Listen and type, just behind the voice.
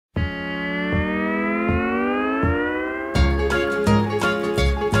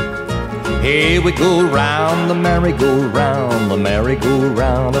Here we go round the merry-go-round, the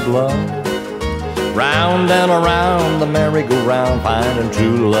merry-go-round of love. Round and around the merry-go-round, finding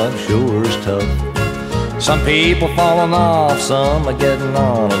true love sure is tough. Some people falling off, some are getting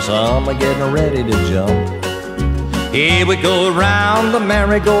on, and some are getting ready to jump. Here we go round the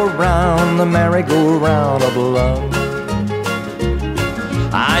merry-go-round, the merry-go-round of love.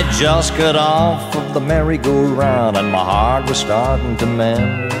 I just got off of the merry-go-round and my heart was starting to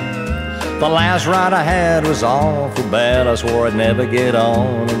mend. The last ride I had was awful bad, I swore I'd never get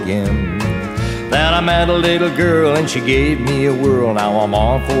on again. Then I met a little girl and she gave me a whirl, now I'm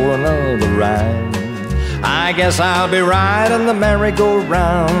on for another ride. I guess I'll be riding the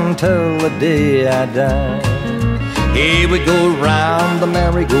merry-go-round till the day I die. Here we go round the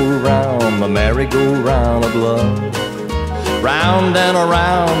merry-go-round, the merry-go-round of love. Round and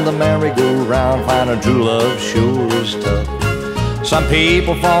around the merry-go-round, finding true love sure is tough. Some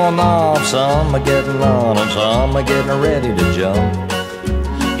people falling off, some are getting on, and some are getting ready to jump.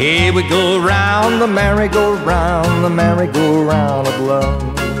 Here we go round the merry-go-round, the merry-go-round of love.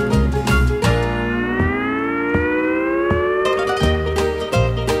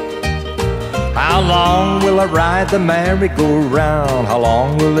 How long will I ride the merry-go-round? How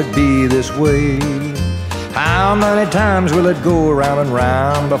long will it be this way? How many times will it go round and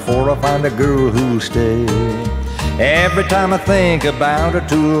round before I find a girl who'll stay? Every time I think about her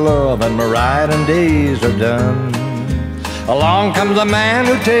true love and my riding days are done, along comes a man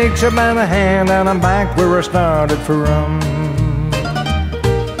who takes her by the hand, and I'm back where I started from.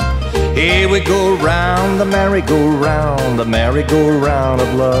 Here we go round the merry-go-round, the merry-go-round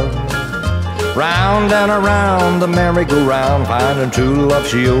of love. Round and around the merry-go-round, finding true love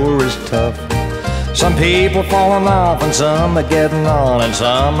sure is tough. Some people falling off and some are getting on, and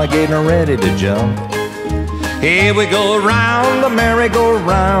some are getting ready to jump. Here we go round the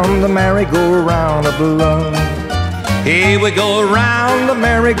merry-go-round, the merry-go-round of love. Here we go round the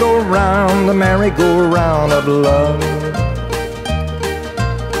merry-go-round, the merry-go-round of love.